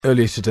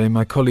Earlier today,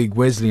 my colleague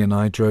Wesley and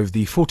I drove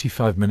the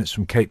 45 minutes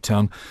from Cape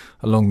Town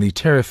along the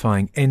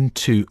terrifying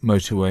N2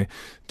 motorway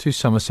to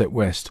Somerset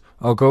West.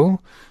 Our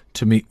goal?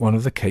 To meet one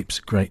of the Cape's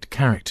great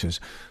characters.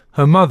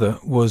 Her mother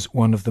was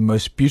one of the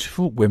most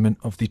beautiful women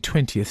of the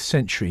 20th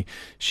century.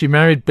 She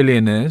married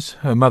billionaires,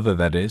 her mother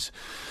that is.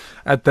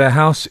 At their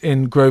house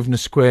in Grosvenor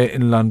Square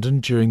in London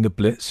during the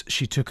Blitz,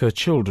 she took her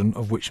children,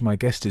 of which my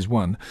guest is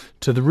one,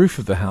 to the roof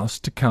of the house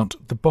to count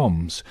the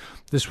bombs.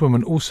 This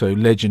woman also,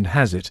 legend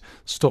has it,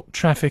 stopped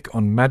traffic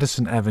on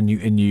Madison Avenue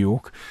in New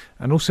York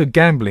and also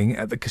gambling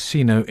at the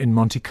casino in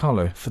Monte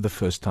Carlo for the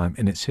first time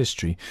in its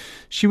history.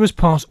 She was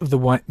part of the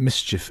White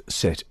Mischief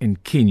set in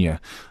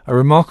Kenya, a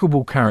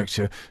remarkable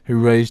character who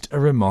raised a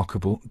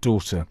remarkable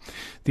daughter.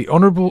 The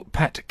Honourable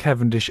Pat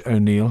Cavendish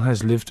O'Neill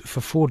has lived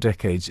for 4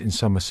 decades in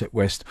Somerset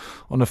West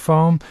on a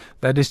farm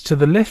that is to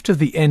the left of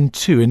the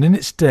N2 and in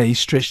its day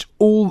stretched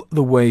all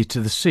the way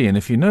to the sea. And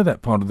if you know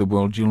that part of the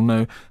world, you'll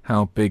know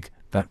how big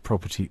that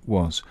property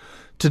was.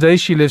 Today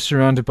she lives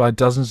surrounded by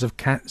dozens of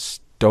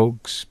cats,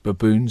 dogs,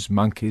 baboons,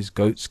 monkeys,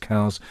 goats,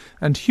 cows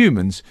and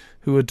humans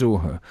who adore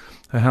her.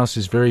 Her house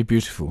is very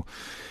beautiful.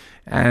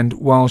 And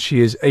while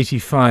she is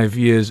 85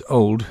 years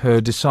old,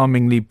 her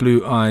disarmingly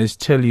blue eyes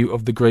tell you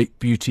of the great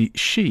beauty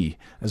she,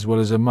 as well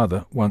as her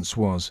mother, once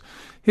was.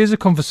 Here's a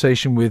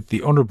conversation with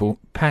the Honourable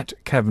Pat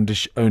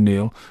Cavendish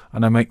O'Neill,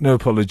 and I make no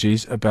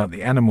apologies about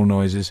the animal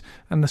noises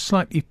and the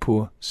slightly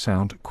poor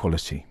sound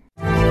quality.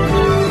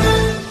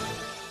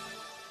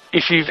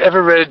 If you've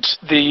ever read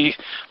the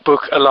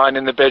book A Line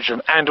in the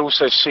Bedroom and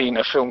also seen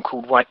a film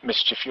called White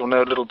Mischief, you'll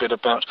know a little bit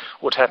about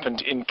what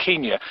happened in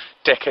Kenya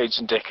decades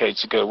and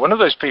decades ago. One of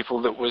those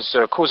people that was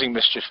causing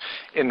mischief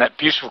in that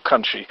beautiful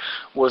country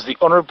was the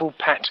Honourable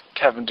Pat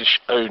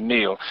Cavendish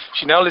O'Neill.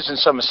 She now lives in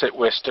Somerset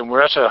West, and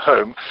we're at her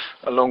home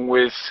along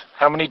with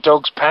how many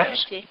dogs, Pat?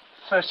 30.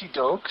 30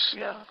 dogs?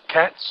 Yeah.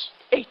 Cats?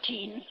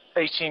 18.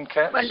 18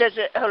 cats? Well, there's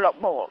a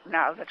lot more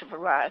now that have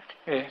arrived.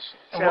 Yes.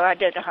 So I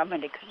don't know how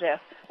many, because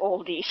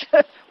all these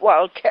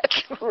wild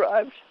cats have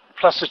arrived.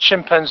 Plus a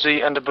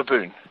chimpanzee and a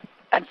baboon.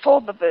 And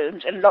 4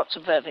 baboons and lots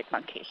of vervet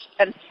monkeys.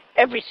 And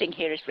everything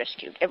here is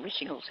rescued, every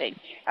single thing.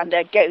 And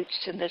there are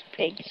goats and there's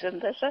pigs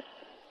and there's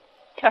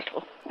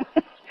cattle.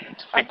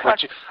 I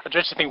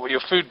dread to think what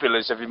your food bill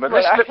is every month.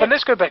 Well,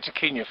 Let's go back to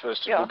Kenya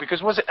first of all,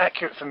 because was it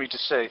accurate for me to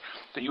say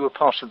that you were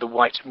part of the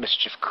White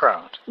Mischief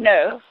crowd?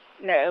 No,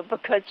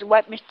 because the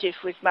White Mischief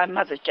was my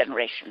mother's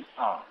generation.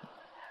 Oh.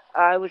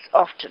 I was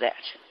after that.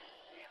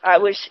 I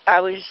was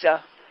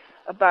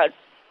about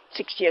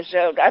 6 years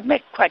old. I've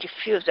met quite a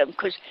few of them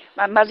because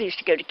my mother used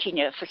to go to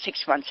Kenya for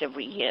 6 months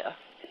every year.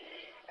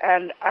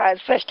 And the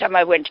first time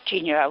I went to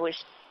Kenya, I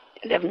was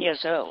 11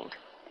 years old.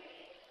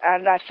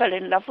 And I fell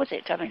in love with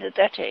it. I mean, at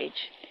that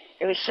age,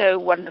 it was so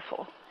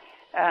wonderful.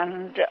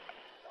 And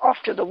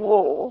after the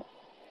war,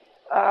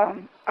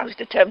 I was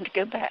determined to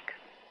go back.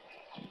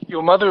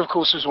 Your mother, of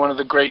course, was one of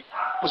the great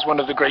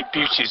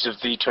beauties of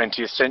the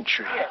 20th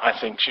century. I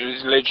think she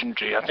was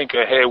legendary. I think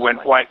her hair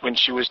went white when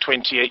she was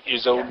 28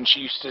 years old, and she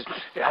used to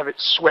have it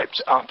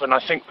swept up. And I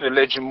think the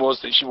legend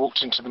was that she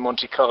walked into the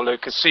Monte Carlo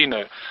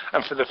casino,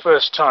 and for the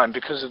first time,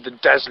 because of the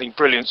dazzling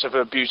brilliance of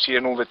her beauty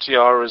and all the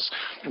tiaras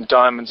and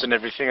diamonds and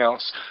everything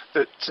else,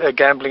 that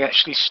gambling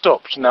actually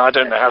stopped. Now, I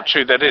don't know how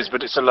true that is,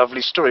 but it's a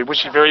lovely story. Was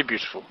she very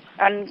beautiful?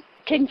 And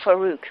King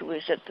Farouk, who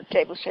was at the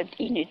table, said,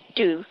 Enid,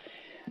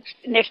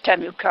 next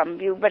time you come,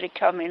 you better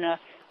come in a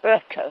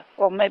burqa,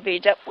 or maybe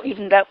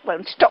even that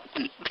won't stop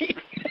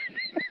people.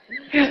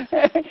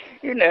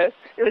 You know,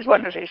 it was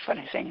one of those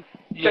funny things.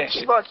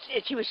 Yes. But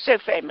she was so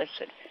famous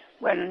that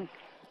when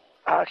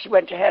she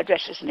went to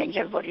hairdressers and things,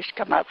 everybody used to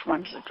come out from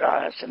under the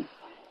dryers.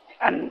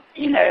 And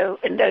you know,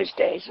 in those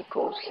days, of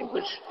course,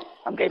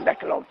 I'm going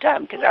back a long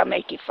time because I'm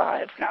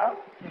 85 now.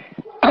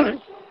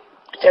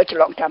 So it's a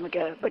long time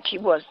ago, but she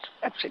was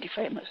absolutely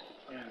famous.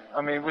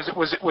 I mean, was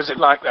it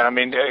like that? I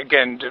mean,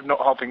 again, not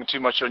harping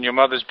too much on your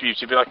mother's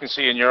beauty, but I can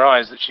see in your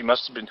eyes that she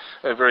must have been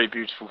very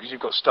beautiful, because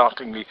you've got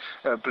startlingly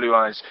blue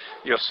eyes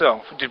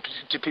yourself.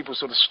 Did people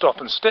sort of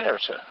stop and stare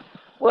at her?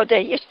 Well,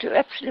 they used to,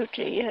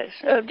 absolutely, yes.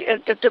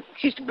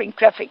 She used to bring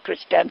traffic to a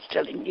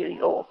standstill in New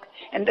York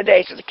in the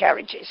days of the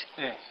carriages.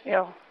 Yes. You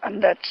know,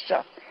 and that's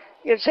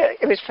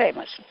it was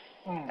famous.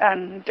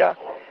 And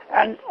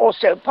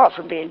also, apart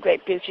from being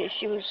great beauty,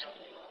 she was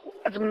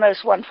the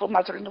most wonderful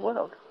mother in the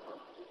world.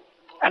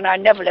 And I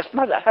never left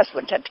mother.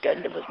 Husband had to go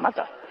and live with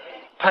mother.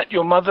 Pat,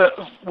 your mother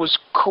was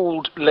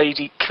called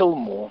Lady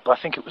Kilmore, but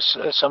I think it was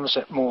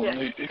Somerset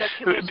Maugham,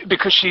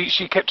 because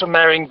she kept on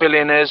marrying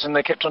billionaires and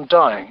they kept on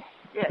dying.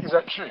 Yes. Is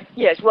that true?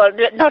 Yes, well,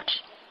 not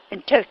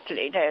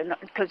totally, no,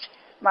 because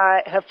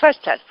her first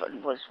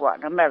husband was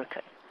one,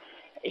 American.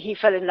 He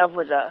fell in love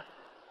with her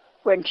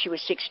when she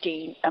was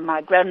 16, and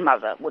my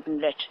grandmother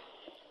wouldn't let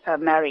her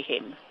marry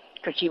him,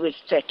 because he was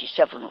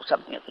 37 or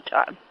something at the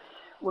time.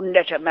 Wouldn't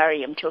let her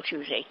marry him till she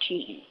was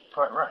 18.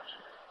 Quite right.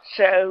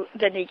 So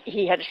then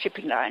he had a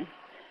shipping line.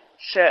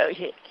 So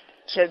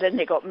then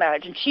they got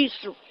married, and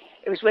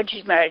it was when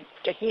she's married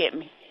to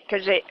him,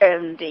 because they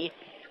owned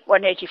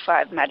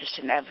 185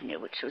 Madison Avenue,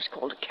 which was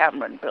called the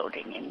Cameron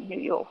Building in New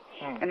York.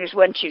 And it was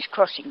when she was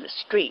crossing the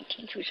street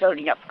and she was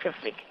holding up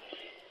traffic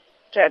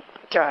that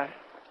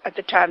at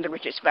the time the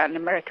richest man in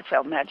America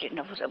fell madly in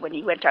love with her when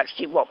he went out to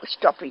see what was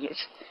stopping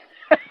his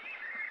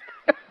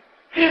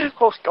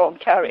horse-drawn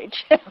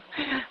carriage.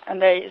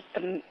 and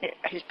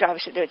his driver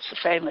said, "Oh, it's the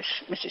famous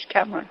Mrs.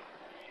 Cameron."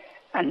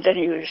 And then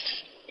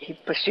he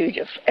pursued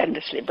her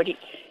endlessly, but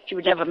she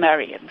would never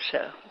marry him,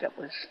 so that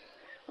was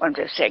one of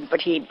those things.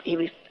 But he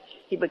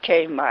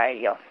became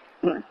my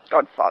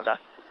godfather,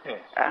 Yes.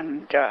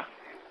 and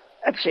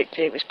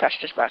absolutely was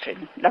passionate about her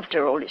and loved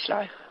her all his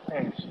life.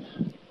 Yes.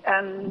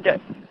 And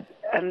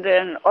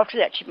then after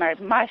that she married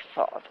my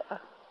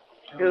father,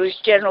 who was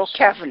General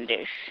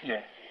Cavendish.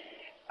 Yeah.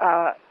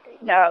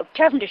 Now,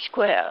 Cavendish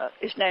Square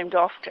is named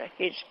after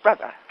his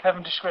brother.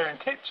 Cavendish Square in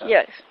Cape Town?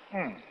 Yes.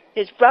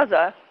 His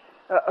brother,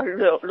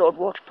 Lord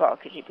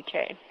Waterpark as he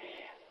became,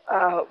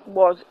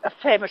 was a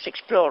famous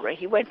explorer.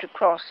 He went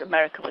across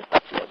America with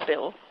Buffalo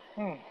Bill,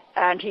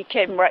 and he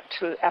came right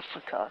through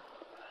Africa.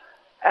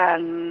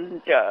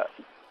 And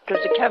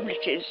because the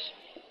Cavendishes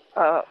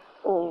are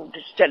all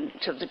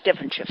descendants of the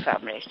Devonshire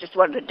family. It's just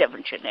one of the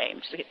Devonshire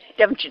names. The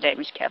Devonshire name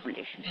is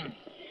Cavendish.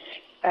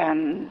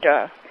 And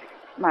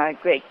my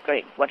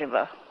great-great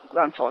whatever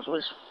grandfather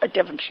was a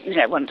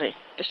Devonshire, one of the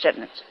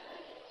descendants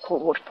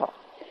called Waterpark.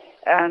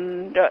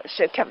 And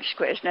so Cavendish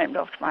Square is named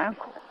after my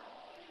uncle.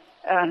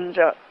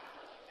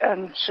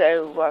 And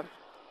so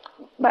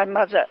my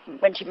mother,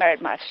 when she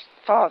married my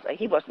father,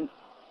 he wasn't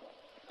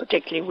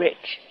particularly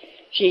rich.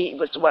 She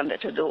was the one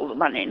that had all the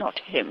money, not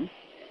him,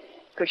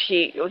 because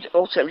she was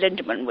also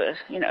Lindemann was,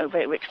 a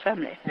very rich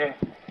family. Yeah.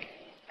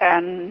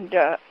 And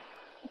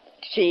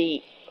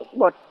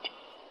what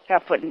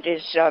happened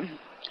is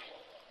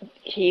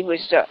he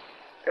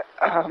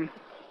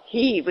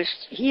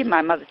and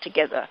my mother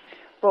together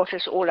brought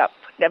us all up,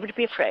 never to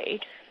be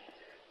afraid,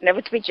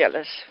 never to be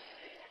jealous,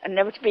 and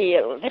never to be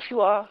ill. And if you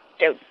are,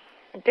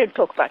 don't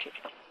talk about it.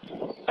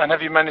 And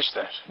have you managed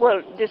that?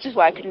 Well, this is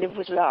why I can live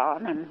with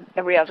Larne and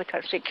every other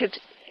kind of thing, because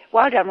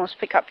wild animals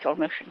pick up your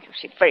emotions, you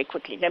see, very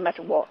quickly, no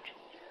matter what,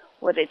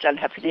 whether it's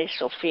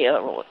unhappiness or fear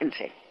or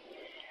anything.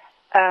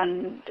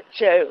 And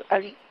so,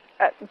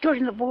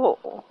 during the war,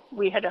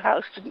 we had a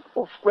house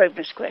off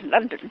Grosvenor Square in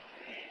London,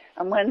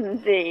 and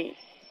when the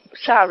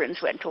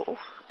sirens went off,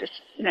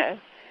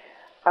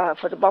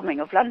 for the bombing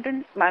of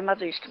London, my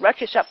mother used to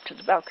rush us up to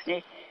the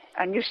balcony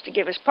and used to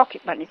give us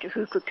pocket money to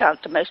who could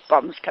count the most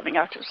bombs coming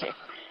out of there.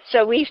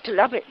 So we used to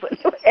love it when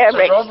the air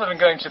raids. So rather than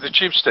going to the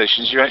tube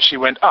stations, you actually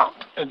went up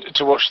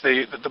to watch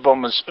the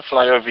bombers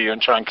fly over you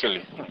and try and kill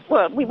you?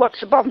 Well, we watched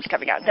the bombs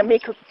coming out, then we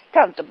could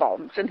count the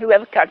bombs, and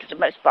whoever counted the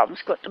most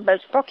bombs got the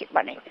most pocket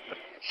money.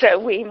 So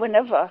we were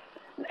never...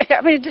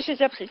 this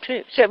is absolutely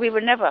true. So we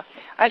were never...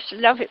 I used to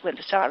love it when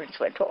the sirens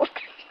went off.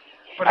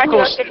 And you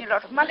were getting a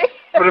lot of money.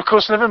 But of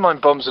course, never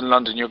mind bombs in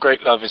London, your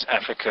great love is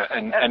Africa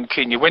and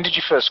Kenya. When did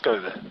you first go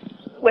there?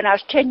 When I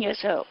was 10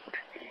 years old.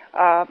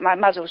 My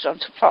mother was on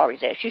safari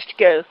there. She used to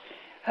go...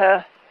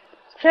 Her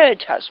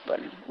third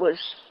husband was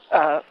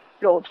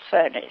Lord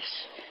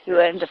Furness, who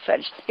owned the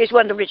Furness. He was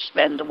one of the richest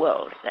men in the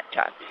world at that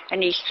time.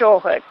 And he saw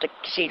her at the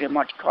casino in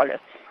Monte Carlo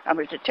and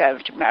was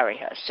determined to marry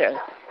her. So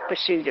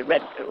pursued her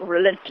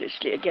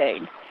relentlessly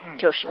again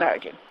till she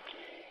married him.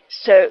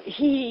 So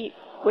he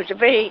was a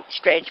very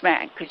strange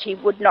man because he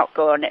would not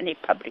go on any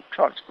public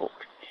transport.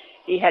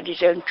 He had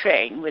his own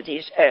train with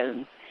his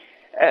own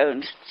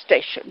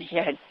station. He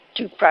had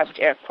 2 private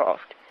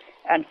aircraft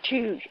and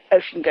 2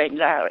 ocean-going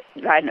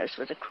liners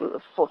with a crew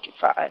of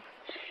 45.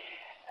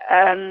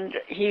 And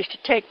he used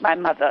to take my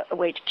mother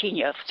away to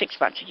Kenya for 6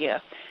 months a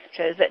year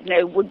so that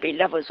no would-be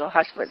lovers or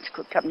husbands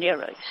could come near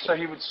us. So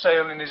he would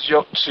sail in his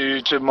yacht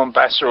to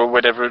Mombasa or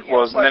whatever it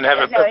was, and then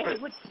have No,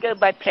 he would go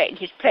by plane,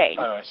 his plane.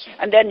 Oh, I see.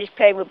 And then his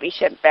plane would be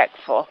sent back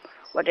for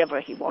whatever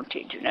he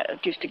wanted,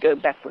 just to go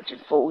backwards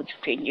and forwards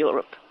between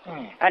Europe.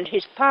 And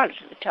his pilot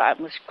at the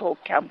time was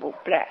called Campbell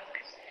Black,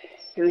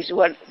 who is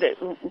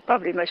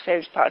probably the most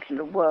famous pilot in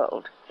the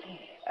world.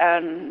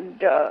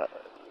 And,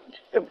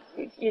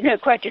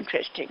 quite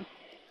interesting.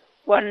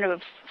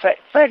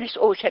 Furness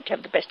always had to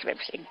have the best of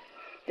everything.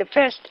 The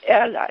first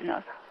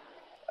airliner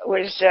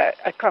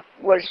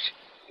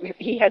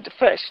he had the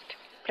first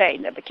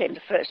plane that became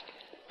the first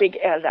big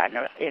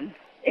airliner in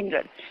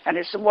England, and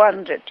it's the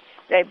one that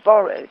they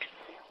borrowed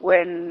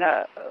when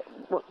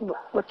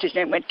what's his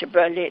name went to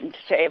Berlin to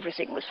say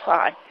everything was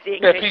fine.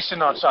 Peace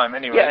in our time,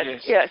 anyway.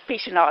 Yes,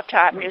 peace in our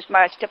time. It was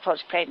my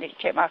stepfather's plane that he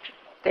came out.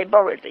 They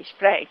borrowed this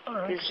plane.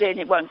 It was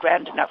only one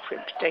grand enough for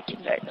him to take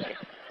it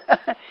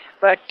there.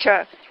 But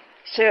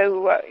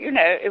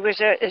it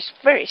was a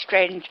very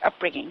strange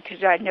upbringing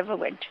because I never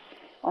went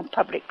on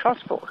public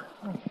transport,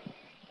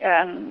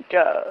 and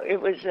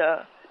it was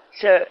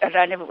and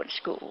I never went to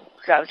school.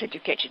 So I was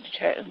educated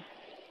at home.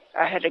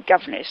 I had a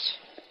governess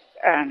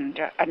and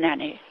a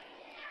nanny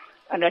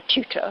and a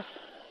tutor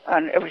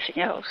and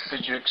everything else.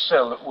 Did you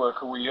excel at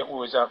work, or were you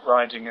always out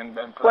riding and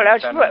playing?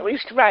 Well, we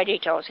used to ride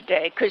 8 hours a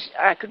day because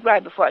I could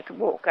ride before I could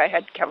walk. I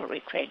had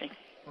cavalry training.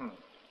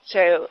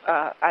 So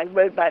I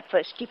rode my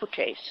first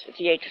steeplechase at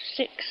the age of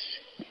 6.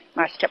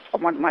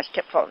 On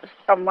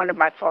one of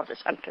my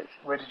father's hunters.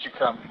 Where did you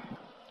come?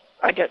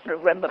 I don't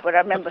remember, but I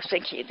remember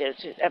thinking it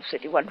was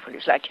absolutely wonderful. It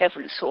was like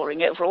heaven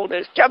soaring over all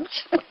those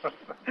jumps.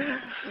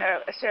 No,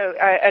 so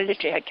I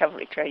literally had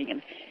cavalry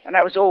training, and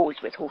I was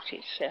always with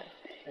horses. So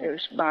it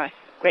was my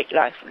great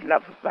life and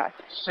love of life.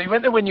 So you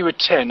went there when you were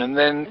 10, and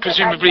then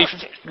presumably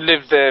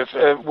lived there,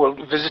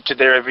 visited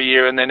there every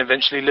year, and then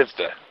eventually lived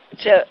there.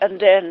 So, and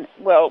then,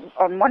 well,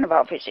 on one of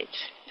our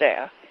visits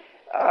there,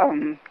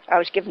 I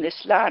was given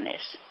this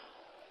lioness,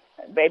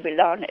 baby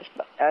lioness,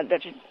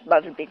 that had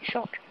mother had been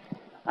shot.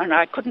 And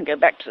I couldn't go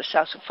back to the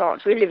south of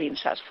France. We were living in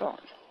South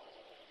France.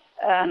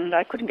 And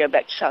I couldn't go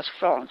back to South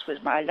France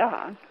with my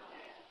lion.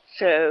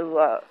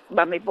 So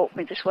Mummy bought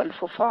me this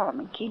wonderful farm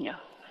in Kenya.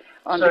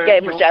 The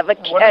game was to have a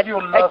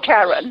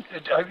Karen.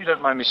 I hope you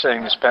don't mind me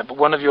saying this, Pat, but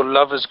one of your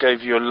lovers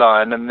gave you a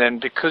lion, and then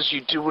because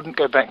you wouldn't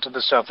go back to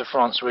the south of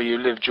France where you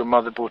lived, your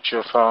mother bought you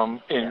a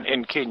farm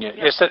in Kenya.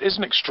 Yeah. Yes, that is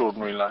an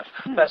extraordinary life.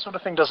 That sort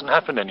of thing doesn't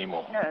happen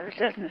anymore. No, it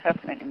doesn't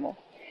happen anymore.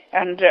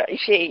 And you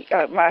see,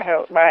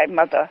 my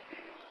mother,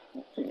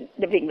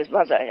 living with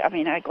mother, I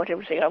mean, I got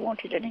everything I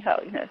wanted anyhow,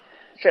 you know.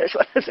 So it's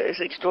one of those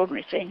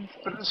extraordinary things.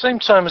 But at the same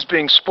time as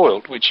being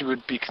spoilt, which you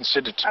would be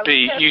considered to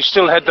be, you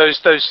still had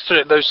those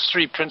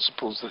three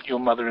principles that your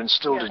mother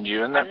instilled in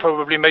you, and that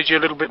probably made you a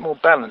little bit more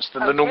balanced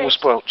than the normal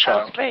spoilt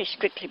child. I was very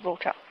strictly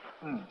brought up.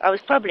 I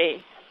was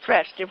probably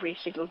thrashed every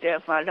single day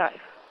of my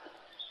life.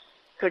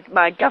 Because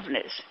my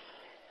governess,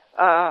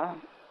 I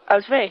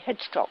was very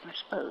headstrong, I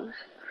suppose.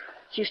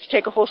 She used to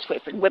take a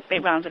horsewhip and whip me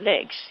round the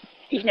legs,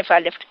 even if I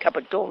left a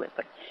cupboard door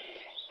open.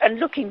 And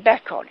looking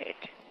back on it,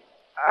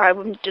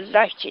 I'm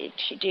delighted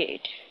she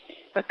did,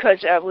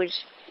 because I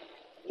was,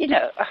 you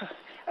know,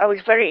 I was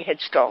very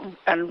headstrong,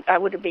 and I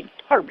would have been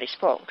horribly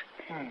spoiled.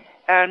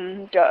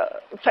 And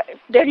in fact,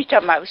 the only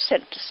time I was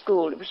sent to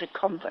school, it was a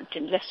convent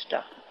in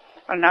Leicester.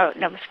 I'll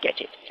never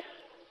forget it.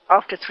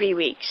 After 3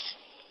 weeks,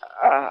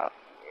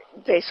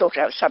 they thought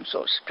I was some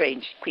sort of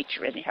strange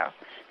creature anyhow.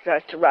 So I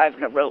had to arrive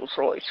in a Rolls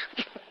Royce.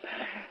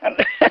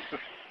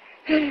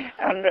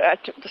 and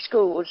the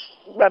school was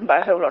run by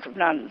a whole lot of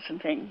nuns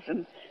and things,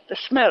 and the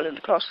smell in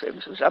the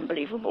classrooms was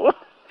unbelievable.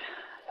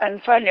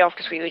 And finally,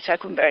 after 3 weeks, I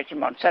couldn't bear it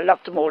anymore, so I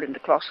locked them all in the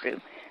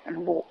classroom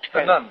and walked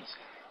home. The nuns?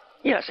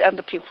 Yes, and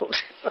the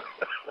pupils.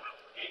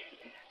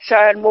 So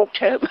I walked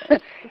home,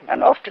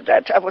 and after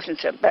that, I wasn't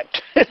sent back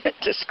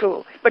to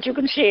school. But you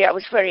can see I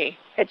was very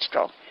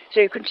headstrong, so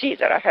you can see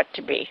that I had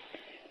to be,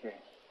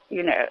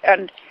 you know.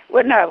 And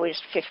when I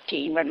was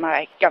 15, when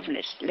my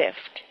governess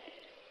left,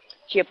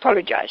 she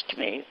apologized to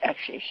me,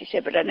 actually. She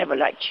said, but I never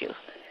liked you.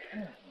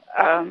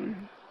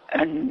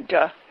 And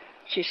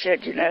she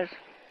said, you know,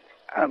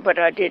 but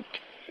I did,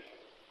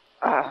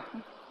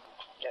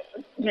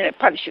 you know,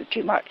 punish you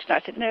too much. And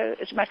I said, no,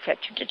 as a matter of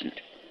fact, you didn't.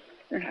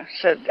 You know,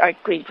 so I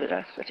agreed with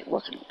her that it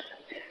wasn't.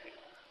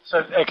 So,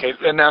 okay,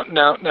 now,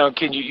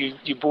 Ken,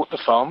 you bought the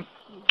farm,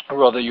 or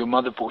rather your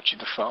mother bought you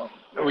the farm.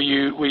 Were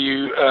you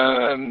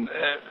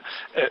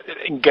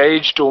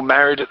engaged or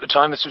married at the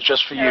time? This was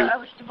just for you? No, I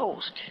was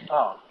divorced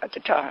at the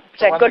time.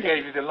 The one that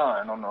gave you the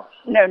lion, or not?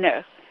 No,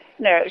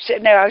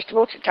 I was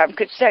divorced at the time,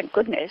 because thank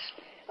goodness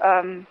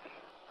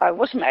I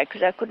wasn't married,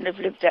 because I couldn't have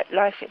lived that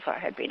life if I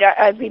had been.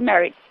 I'd been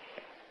married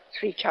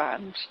 3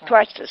 times,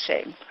 twice to the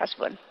same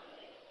husband,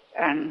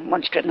 and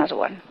once to another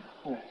one.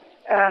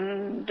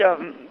 And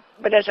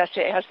but as I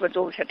say, husbands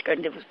always had to go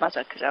and live with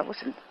mother, because I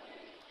wasn't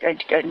going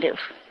to go and live.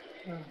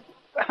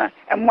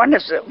 And one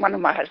of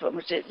my husbands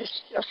was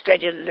this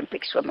Australian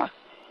Olympic swimmer.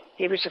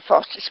 He was the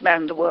fastest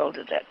man in the world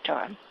at that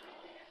time,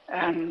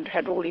 and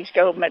had all these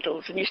gold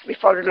medals, and used to be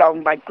followed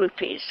along by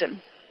groupies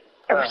and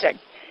everything,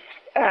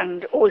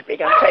 and always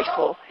being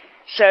unfaithful.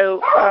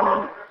 So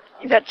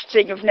that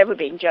thing of never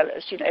being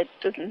jealous, you know, it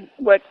didn't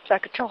work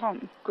like a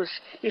charm, because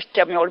he used to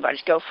tell me all about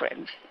his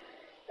girlfriends,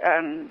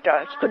 and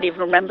I couldn't even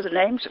remember the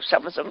names of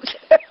some of them.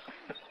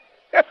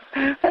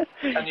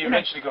 And you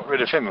eventually got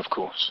rid of him, of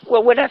course.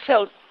 Well, when I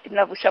fell in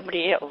love with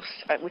somebody else,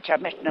 which I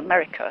met in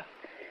America,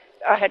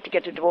 I had to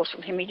get a divorce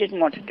from him. He didn't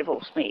want to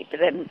divorce me, but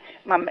then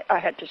I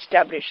had to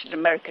establish an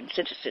American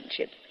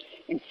citizenship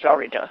in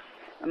Florida,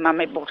 and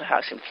Mummy bought a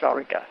house in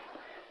Florida.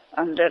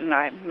 And then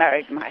I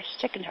married my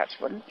second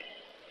husband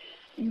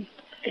in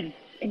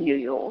New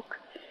York,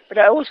 but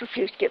I always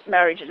refused to get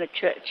married in a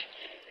church,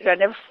 because I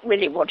never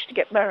really wanted to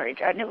get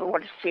married. I never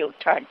wanted to feel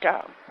tied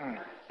down.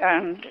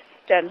 And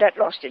then that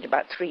lasted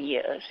about 3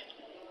 years.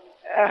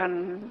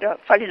 And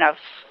funny enough,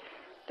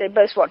 they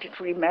both wanted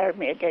to remarry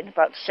me again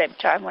about the same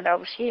time when I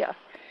was here.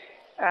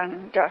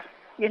 And,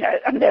 you know,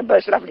 and they're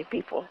both lovely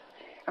people.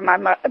 And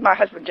my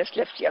husband just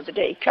left the other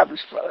day. He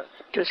comes for a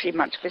 2 or 3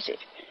 months visit.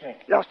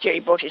 Last year he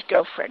brought his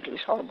girlfriend, who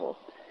was horrible.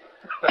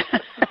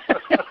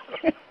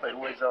 They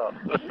always are.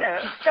 No,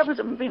 some of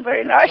them have been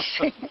very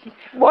nice.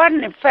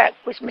 One, in fact,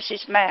 was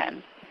Mrs.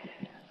 Mann,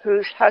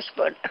 whose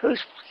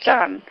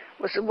son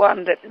was the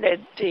one that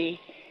led the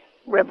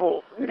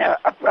rebel, you know,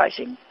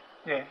 uprising,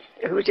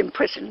 who was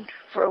imprisoned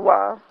for a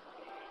while.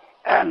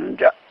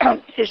 And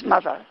his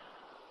mother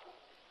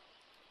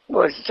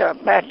was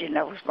madly in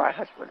love with my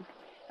husband.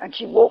 And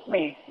she walked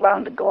me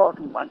round the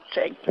garden once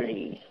saying,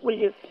 please, will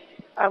you,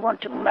 I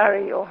want to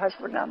marry your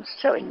husband, I'm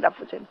so in love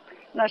with him.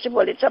 And I said,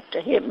 well, it's up to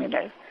him, you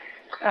know.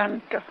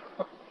 And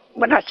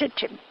when I said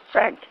to him,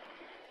 Frank,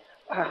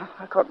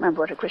 I can't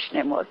remember what her Christian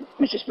name was,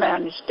 Mrs.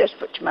 Mann is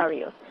desperate to marry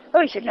you.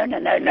 Oh, he said, no.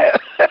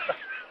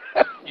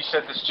 You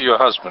said this to your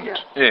husband?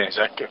 Yeah,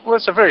 exactly. Well,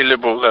 it's a very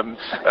liberal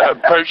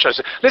approach.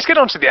 Let's get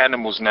on to the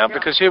animals now,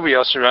 because here we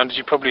are surrounded.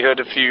 You probably heard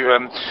a few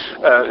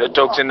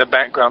dogs in the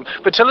background.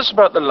 But tell us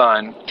about the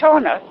lion.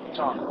 Tana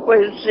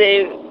was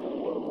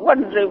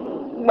one of the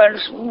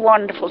most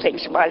wonderful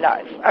things in my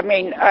life. I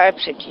mean, I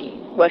absolutely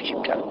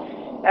worshipped her.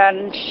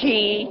 And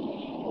she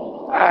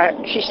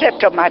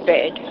slept on my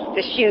bed,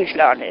 this huge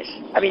lioness.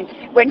 I mean,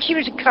 when she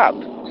was a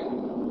cub,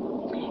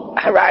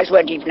 her eyes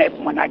weren't even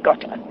open when I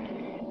got her.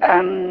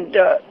 And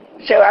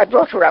so I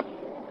brought her up,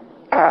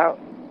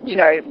 you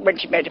know, when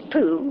she made a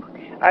poo,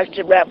 I used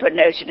to rub her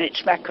nose in it,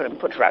 smack her and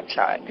put her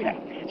outside, you know.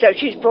 So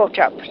she's brought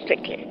up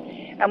strictly.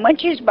 And when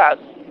she was about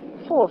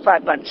 4 or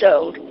 5 months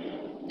old,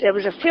 there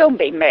was a film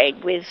being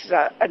made with,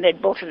 and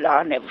they'd brought a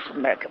lion over from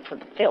America for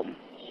the film.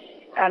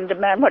 And the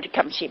man wanted to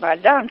come see my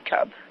lion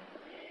cub.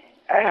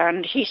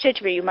 And he said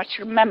to me, you must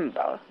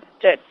remember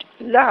that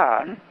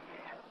lions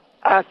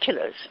are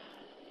killers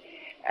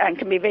and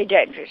can be very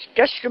dangerous.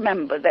 Just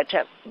remember that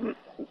a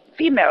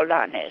female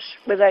lioness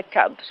with her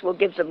cubs will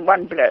give them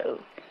 1 blow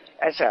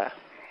as a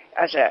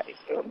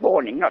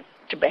warning not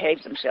to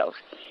behave themselves,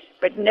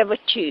 but never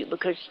 2,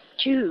 because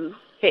 2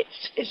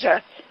 hits is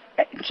an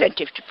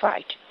incentive to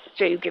fight.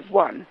 So you give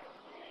 1.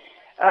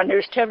 And it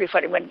was terribly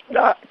funny when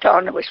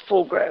Tana was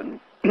full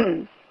grown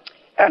and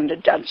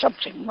had done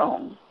something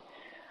wrong.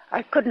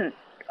 I couldn't.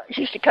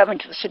 She used to come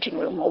into the sitting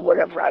room or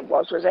wherever I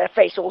was with her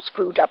face all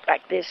screwed up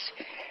like this.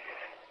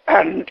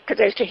 And because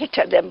I used to hit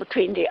her then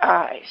between the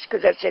eyes,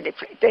 because I said, if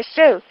they're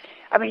so,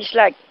 I mean, it's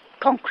like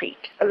concrete.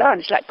 A lion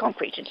is like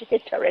concrete, and to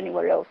hit her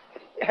anywhere else,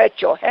 it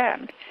hurts your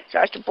hand. So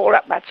I used to ball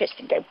up my fist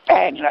and go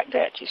bang like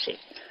that, you see.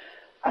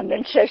 And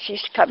then so she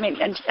used to come in,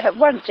 and her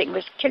one thing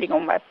was killing all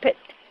my pet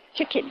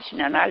chickens, you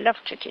know, and I love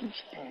chickens.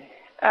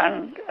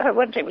 And her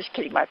one thing was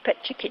killing my pet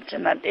chickens,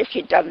 and if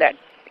she'd done that,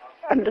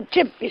 and the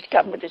chimp used to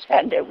come with his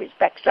hand over his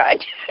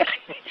backside.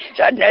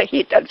 So I know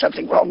he'd done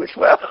something wrong as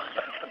well.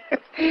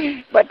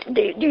 But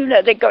you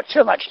know, they got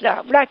so much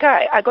love. Like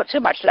I got so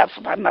much love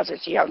from my mother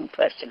as a young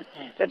person,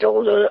 that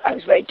although I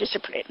was very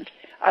disciplined,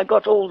 I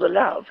got all the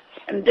love.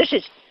 And this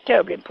is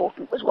terribly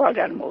important with wild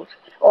animals,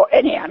 or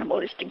any animal,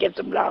 is to give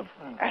them love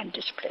and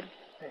discipline.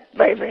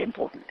 Very, very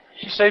important.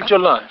 She saved your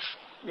life?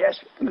 Yes.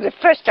 The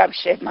first time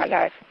she saved my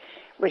life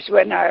was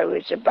when I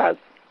was about,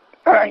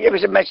 it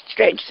was a most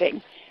strange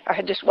thing. I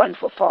had this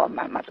wonderful farm,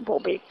 my mother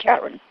bought me,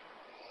 Karen,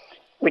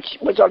 which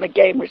was on a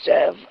game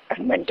reserve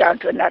and went down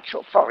to a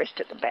natural forest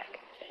at the back.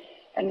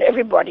 And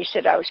everybody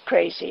said I was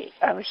crazy.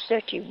 I was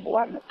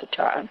 31 at the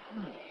time,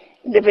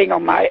 living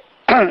on my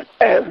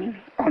own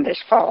on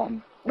this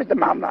farm with the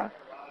mama,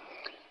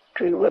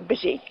 who were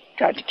busy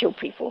trying to kill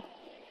people.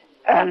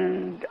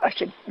 And I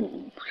said,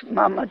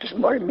 Mama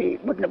doesn't worry me,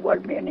 wouldn't have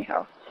worried me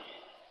anyhow.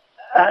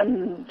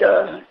 And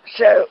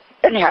so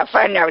anyhow,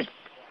 finally I was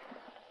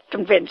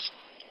convinced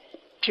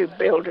to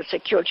build a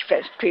security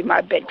fence between my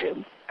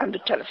bedroom and the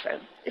telephone,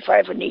 if I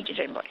ever needed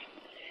anybody.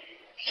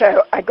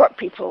 So I got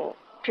people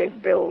to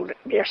build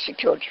their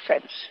security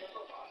fence.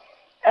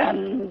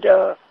 And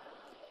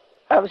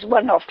I was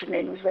one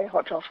afternoon, it was a very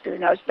hot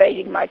afternoon, I was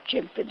bathing my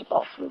chimp in the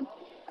bathroom,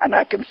 and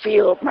I can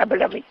feel my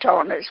beloved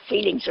Tana's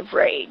feelings of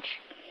rage.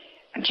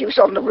 And she was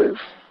on the roof,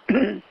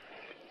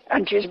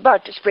 and she was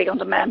about to spring on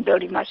the man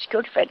building my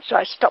security fence, so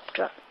I stopped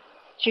her.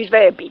 She was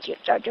very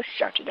obedient, so I just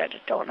shouted at her,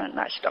 Tana, and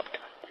I stopped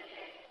her.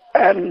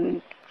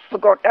 And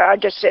I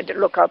just said,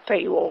 look, I'll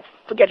pay you all.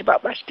 Forget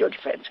about my security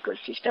fence, because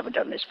she's never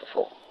done this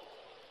before.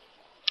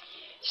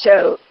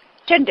 So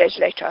 10 days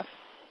later,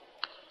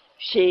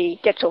 she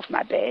gets off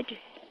my bed,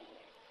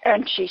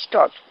 and she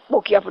starts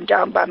walking up and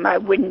down by my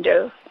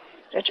window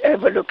that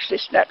overlooks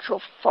this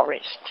natural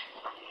forest.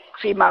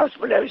 3 miles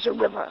below is a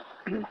river.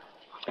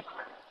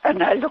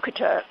 And I look at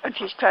her, and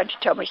she's trying to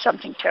tell me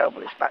something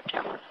terrible is about to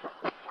happen.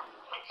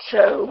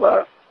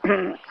 So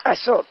I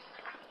thought,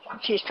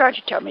 she's trying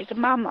to tell me the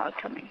mama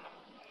are coming.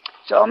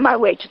 So on my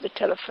way to the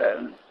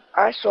telephone,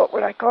 I thought,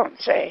 well, I can't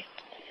say.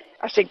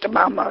 I think the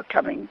mama are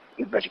coming.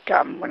 You better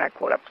come when I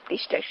call up the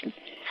police station.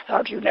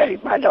 How do you know?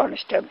 My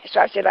Lorna's told me.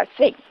 So I said, I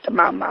think the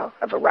mama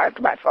have arrived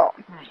at my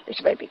farm. It's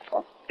a very big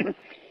farm.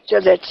 So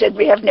they said,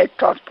 we have no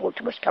transport.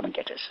 You must come and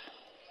get us.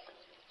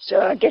 So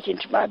I get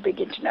into my big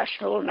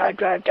International, and I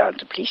drive down to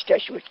the police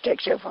station, which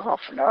takes over half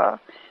an hour.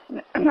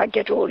 And I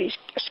get all these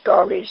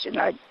Ascaris, and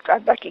I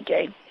drive back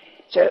again.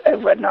 So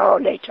over an hour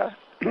later,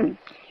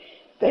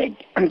 they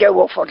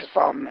go off on the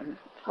farm, and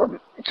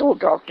it's all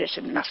darkness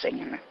and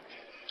nothing.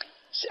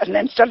 And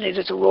then suddenly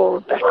there's a roar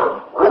of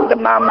battle, and the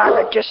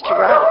mama had just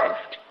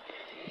arrived.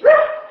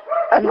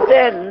 And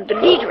then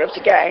the leader of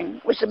the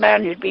gang was the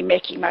man who'd been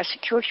making my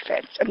security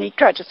fence, and he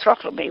tried to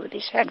throttle me with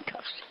his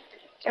handcuffs.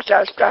 as I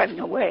was driving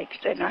away,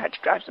 because then I had to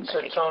drive them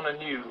So back. Tana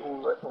knew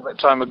all that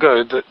time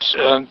ago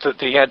that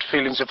he had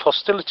feelings of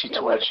hostility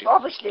towards you.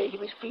 Obviously he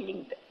was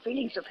feeling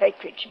feelings of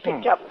hatred she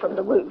picked up from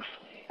the roof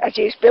as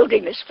he was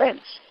building this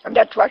fence, and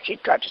that's why she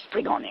tried to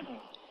spring on him.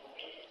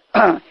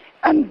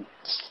 And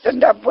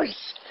that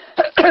was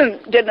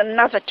then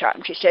another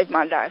time she saved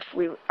my life.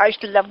 I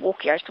used to love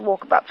walking. I used to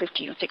walk about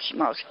 15 or 16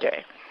 miles a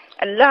day.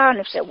 And lions,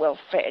 if they're well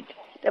fed,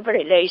 they're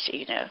very lazy,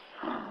 you know.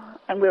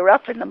 And we were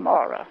up in the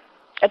Mara.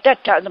 At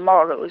that time, the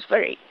Mara was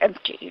very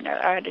empty, you know.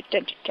 I had a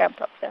tented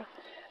camp up there.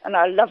 And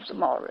I loved the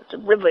Mara. The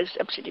river is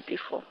absolutely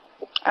beautiful.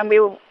 And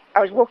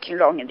I was walking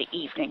along in the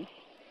evening.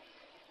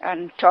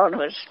 And Tana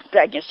was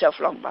dragging herself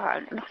along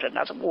behind, not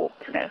another walk,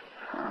 you know.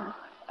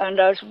 And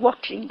I was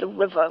watching the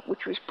river,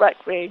 which was bright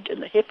red,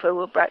 and the hippo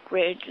were bright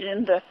red, and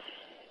in the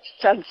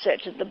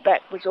sunset at the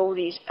back was all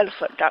these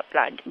elephants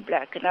outlined in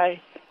black. And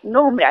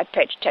normally I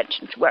paid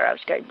attention to where I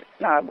was going, but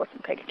now I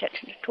wasn't paying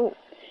attention at all.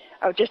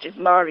 I was just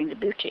admiring the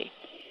beauty.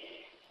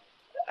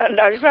 And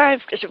I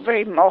arrived at a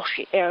very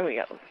marshy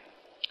area,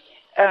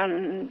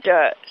 and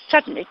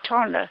suddenly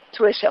Tana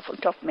threw herself on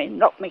top of me,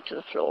 knocked me to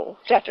the floor,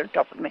 sat on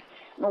top of me,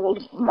 and all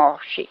the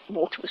marshy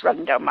water was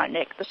running down my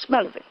neck, the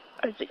smell of it.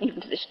 Even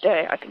to this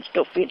day, I can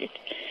still feel it.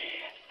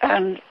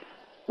 And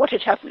what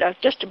had happened, I was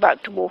just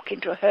about to walk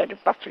into a herd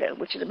of buffalo,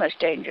 which are the most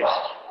dangerous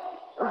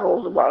of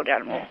all the wild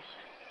animals.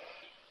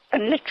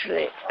 And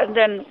literally, and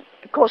then,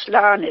 of course,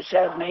 lion is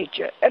their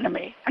major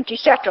enemy. And she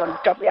sat on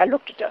top of me. I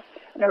looked at her,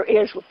 and her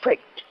ears were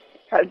pricked.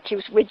 And she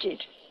was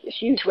rigid. This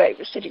huge wave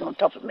was sitting on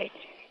top of me.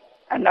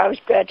 And I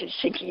was gradually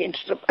sinking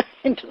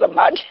into the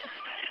mud.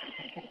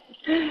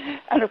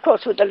 And, of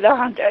course, with the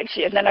lion,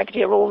 actually, and then I could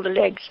hear all the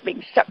legs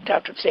being sucked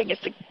out of thing as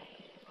the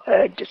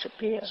herd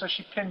disappeared. So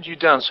she pinned you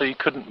down so you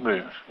couldn't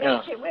move?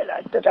 Yeah. She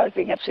realised that I was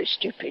being absolutely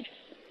stupid,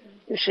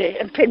 you see,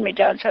 and pinned me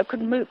down so I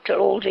couldn't move till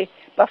all the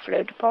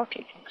buffalo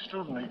departed.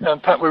 Extraordinary.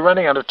 Pat, we're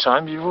running out of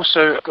time. You've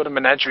also got a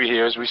menagerie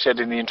here, as we said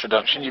in the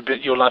introduction.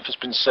 Your life has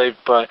been saved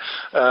by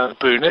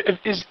Boone.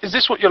 Is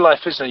this what your life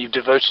is now? You've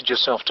devoted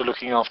yourself to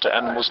looking after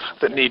animals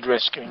that need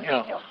rescuing?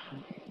 Yeah.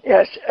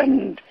 Yes,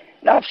 and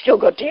now I've still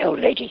got the old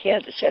lady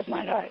here that saved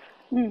my life.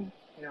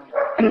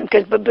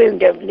 Because baboon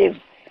don't live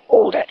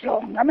all that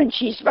long. I mean,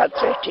 she's about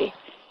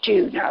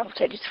 32 now,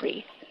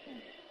 33.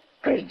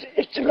 Because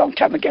it's a long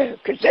time ago,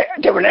 because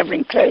they were never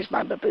enclosed,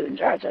 my baboons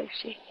either, you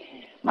see.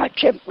 My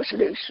chimp was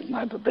loose and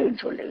my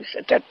baboons were loose.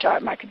 At that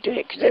time I could do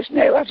it because there's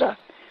no other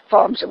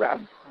farms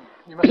around.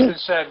 You must have been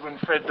sad when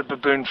Fred the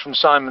baboon from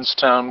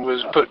Simonstown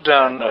was put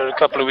down a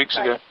couple of weeks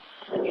ago.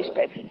 The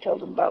newspapers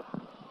told them about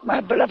my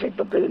beloved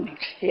baboons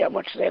here,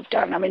 what they've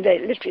done. I mean,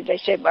 they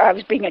said I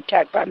was being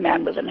attacked by a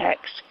man with an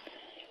axe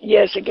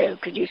years ago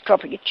because he was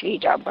chopping a tree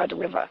down by the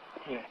river.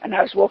 Yeah. And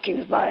I was walking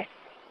with my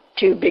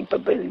 2 big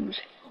baboons.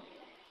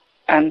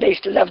 And they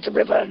used to love the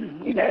river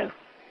and, you know,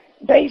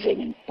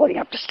 bathing and pulling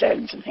up the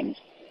stones and things.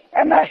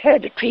 And I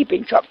heard a tree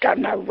being chopped down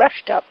and I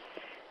rushed up.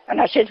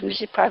 And I said to him,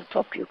 this is private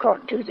property, you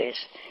can't do this.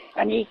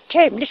 And he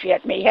came literally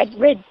at me. He had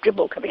red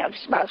dribble coming out of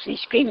his mouth. And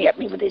he's screaming at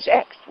me with his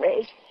axe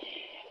raised.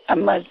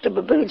 And the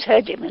baboons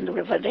heard him in the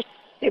river.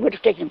 They would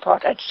have taken him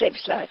apart. I had to save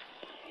his life.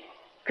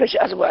 Because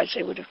otherwise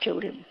they would have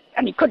killed him.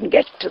 And he couldn't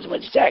get to them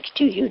with his axe.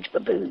 2 huge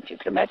baboons, you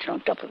can imagine,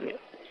 on top of you.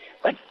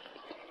 But,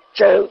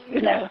 so,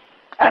 you know,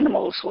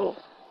 animals will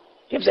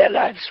give their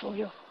lives for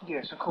you.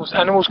 Yes, of course.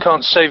 Animals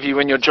can't save you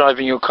when you're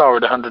driving your car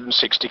at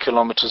 160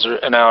 kilometres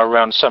an hour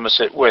around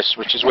Somerset West,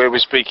 which is where we're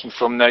speaking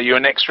from now. You're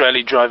an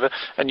ex-rally driver,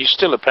 and you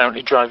still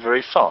apparently drive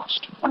very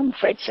fast. I'm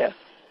afraid so.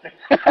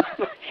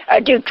 I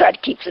do try to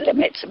keep the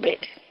limits a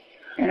bit,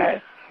 you know.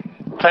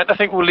 Pat, I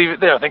think we'll leave it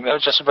there. I think that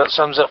just about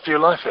sums up for your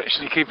life,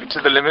 actually. Keep it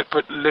to the limit,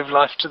 but live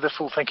life to the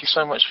full. Thank you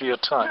so much for your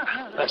time.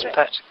 That's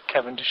Pat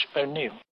Cavendish O'Neill.